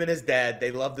 Him and his dad,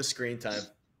 they love the screen time.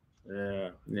 Yeah.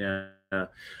 All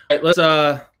right,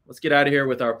 let's get out of here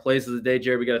with our plays of the day.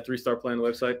 Jerry, we got a 3-star play on the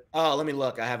website. Oh, let me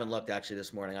look. I haven't looked actually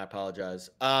this morning. I apologize.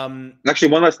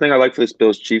 Actually, one last thing I like for this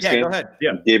Bills Chiefs game. Go ahead.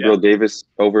 Yeah, Gabriel Davis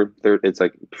over third. It's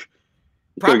like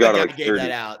probably got like gave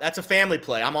that out. That's a family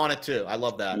play. I'm on it too. I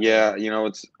love that. Yeah,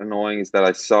 what's annoying is that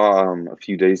I saw a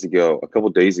couple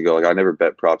days ago. Like I never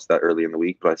bet props that early in the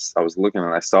week, but I was looking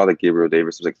and I saw that Gabriel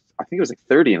Davis was like I think it was like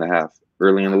 30.5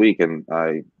 early in the week, and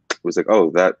I was like, oh,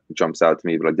 that jumps out to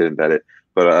me, but I didn't bet it.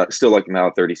 But still like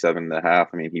now 37.5.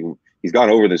 I mean, he's gone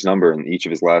over this number in each of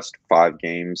his last 5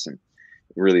 games, and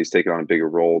really has taken on a bigger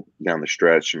role down the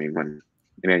stretch. I mean, when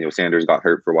Emmanuel Sanders got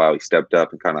hurt for a while, he stepped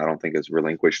up and kind of I don't think has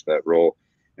relinquished that role.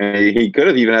 And he could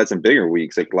have even had some bigger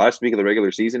weeks. Like last week of the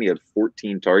regular season, he had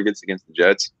 14 targets against the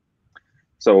Jets.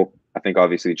 So I think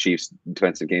obviously the Chiefs'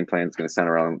 defensive game plan is going to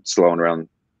center around slowing around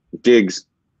Diggs.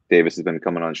 Davis has been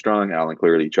coming on strong. Allen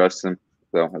clearly trusts him.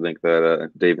 So I think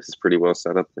that Davis is pretty well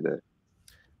set up today.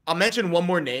 I'll mention one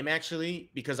more name, actually,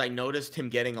 because I noticed him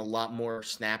getting a lot more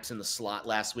snaps in the slot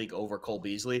last week over Cole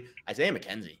Beasley. Isaiah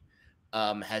McKenzie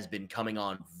has been coming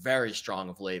on very strong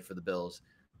of late for the Bills.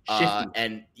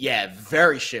 And, yeah,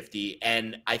 very shifty.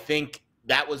 And I think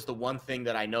that was the one thing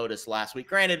that I noticed last week.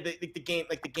 Granted,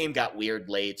 the game got weird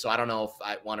late, so I don't know if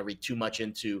I want to read too much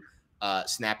into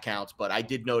snap counts, but I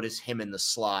did notice him in the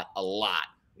slot a lot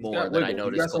more than I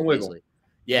noticed Cole Beasley.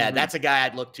 Yeah, that's a guy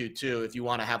I'd look to, too, if you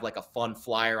want to have, like, a fun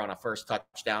flyer on a first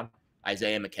touchdown,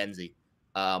 Isaiah McKenzie.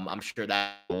 I'm sure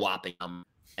that whopping him.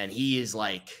 And he's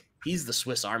the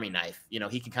Swiss Army knife.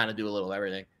 He can kind of do a little of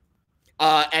everything.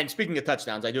 And speaking of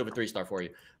touchdowns, I do have a 3-star for you.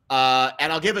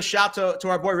 And I'll give a shout to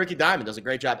our boy Ricky Diamond. Does a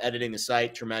great job editing the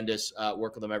site. Tremendous.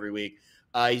 Work with him every week.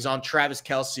 He's on Travis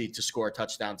Kelce to score a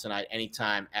touchdown tonight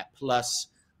anytime at plus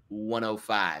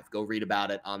 105. Go read about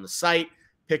it on the site.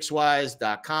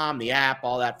 Pickswise.com, the app,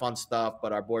 all that fun stuff.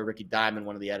 But our boy Ricky Diamond,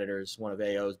 one of the editors, one of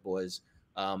AO's boys,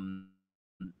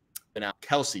 been out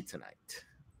Kelce tonight.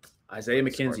 Isaiah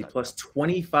McKenzie plus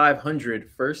 2,500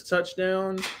 first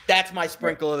touchdown. That's my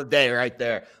sprinkle of the day right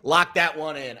there. Lock that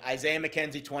one in. Isaiah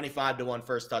McKenzie 25-1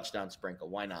 first touchdown sprinkle.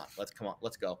 Why not? Let's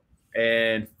go.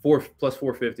 And plus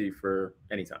 450 for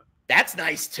anytime. That's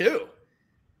nice too.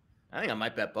 I think I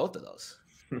might bet both of those.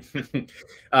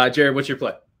 Jared, what's your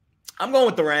play? I'm going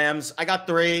with the Rams. I got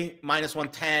 3 minus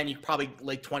 110. You probably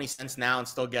lay 20 cents now and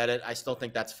still get it. I still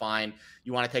think that's fine.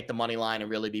 You want to take the money line and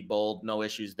really be bold. No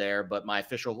issues there. But my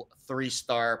official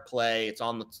 3-star play, it's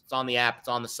on the app, it's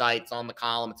on the site, it's on the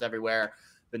column, it's everywhere.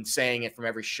 Been saying it from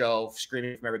every show,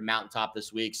 screaming from every mountaintop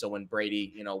this week. So when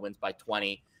Brady, wins by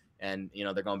 20 and,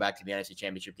 they're going back to the NFC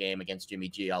Championship game against Jimmy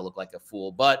G, I'll look like a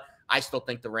fool. But I still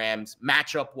think the Rams,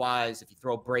 matchup-wise, if you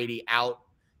throw Brady out,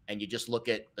 and you just look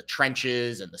at the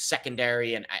trenches and the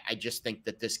secondary, and I just think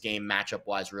that this game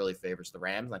matchup-wise really favors the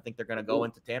Rams. I think they're going to go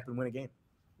into Tampa and win a game.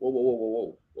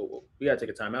 Whoa. We got to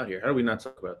take a time out here. How do we not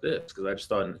talk about this? Because I just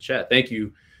thought in the chat. Thank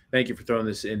you for throwing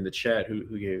this in the chat.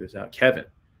 Who gave this out? Kevin.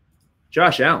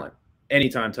 Josh Allen,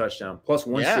 anytime touchdown, plus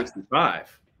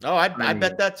 165. Yeah. Oh, I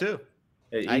bet that too.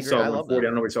 He saw 140. I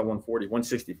don't know if he saw 140.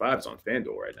 165 is on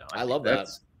FanDuel right now. I love that.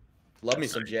 Love me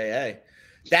some JA.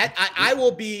 That I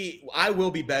will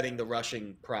be betting the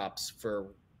rushing props for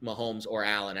Mahomes or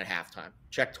Allen at halftime.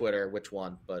 Check Twitter which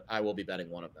one, but I will be betting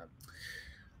one of them.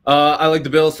 I like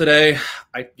the Bills today.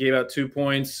 I gave out 2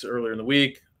 points earlier in the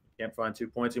week. Can't find 2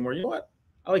 points anymore. You know what?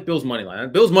 I like Bills money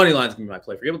line. Bills money line is gonna be my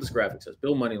play. Forget what this graphic says.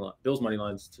 Bills money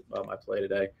line's my play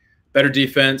today. Better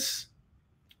defense,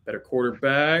 better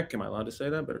quarterback. Am I allowed to say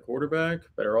that? Better quarterback,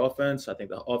 better offense. I think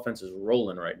the offense is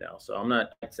rolling right now, so I'm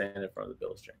not saying it in front of the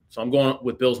Bills chain. So I'm going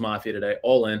with Bills Mafia today,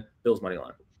 all in. Bills money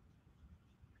line.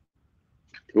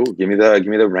 Cool. Give me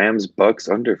the Rams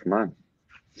Bucs under. Come on.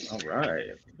 All right.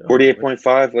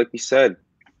 48.5. Like we said,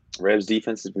 Rams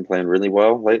defense has been playing really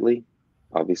well lately.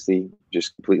 Obviously,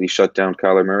 just completely shut down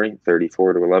Kyler Murray,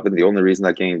 34-11. The only reason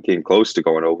that game came close to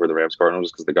going over the Rams Cardinals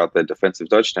is because they got the defensive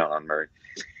touchdown on Murray.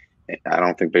 I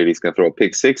don't think Brady's going to throw a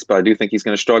pick 6, but I do think he's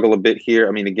going to struggle a bit here.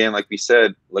 I mean, again, like we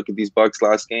said, look at these Bucs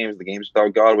last games. The games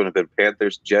without Godwin have been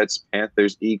Panthers, Jets,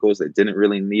 Panthers, Eagles. They didn't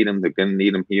really need him. They're going to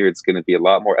need him here. It's going to be a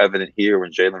lot more evident here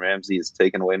when Jalen Ramsey is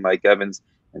taking away Mike Evans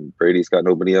and Brady's got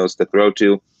nobody else to throw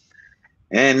to.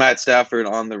 And Matt Stafford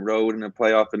on the road in a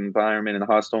playoff environment, in a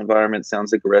hostile environment,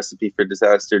 sounds like a recipe for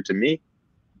disaster to me.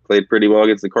 Played pretty well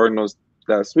against the Cardinals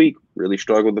last week. Really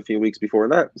struggled a few weeks before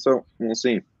that. So we'll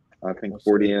see. I think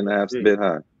 40.5 is a bit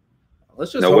high.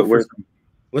 Let's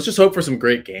just hope for some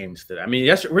great games today. I mean,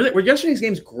 were yesterday's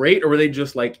games great, or were they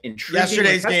just like intriguing?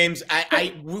 Yesterday's games,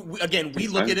 we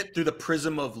look at it through the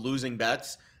prism of losing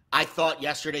bets. I thought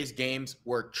yesterday's games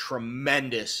were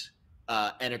tremendous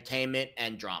entertainment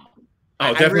and drama.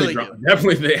 Oh, definitely,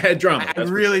 definitely they had drama. I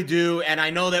really do, and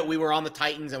I know that we were on the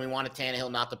Titans and we wanted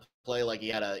Tannehill not to play like he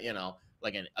had a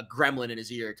gremlin in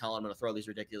his ear telling him to throw these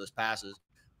ridiculous passes.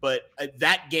 But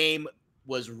that game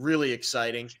was really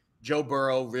exciting. Joe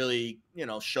Burrow really,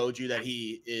 showed you that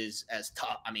he is as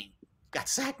tough. I mean, got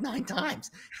sacked 9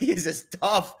 times. He is as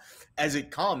tough as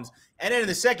it comes. And then in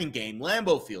the second game,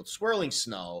 Lambeau Field, swirling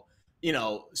snow,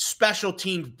 special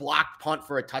teams blocked punt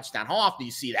for a touchdown. How often do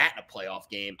you see that in a playoff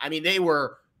game? I mean, they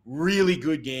were really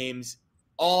good games,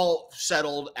 all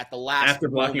settled at the last after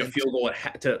blocking moment. A field goal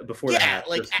before the half.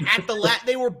 At the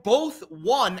they were both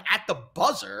won at the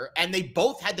buzzer, and they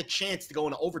both had the chance to go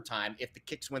into overtime if the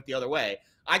kicks went the other way.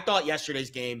 I thought yesterday's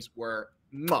games were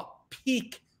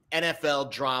peak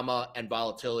NFL drama and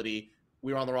volatility.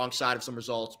 We were on the wrong side of some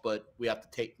results, but we have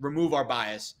to remove our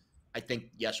bias. I think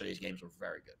yesterday's games were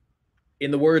very good.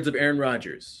 In the words of Aaron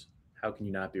Rodgers, how can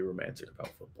you not be romantic about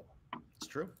football? It's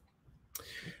true.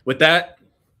 With that,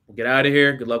 we'll get out of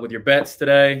here. Good luck with your bets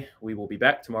today. We will be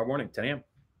back tomorrow morning, 10 a.m.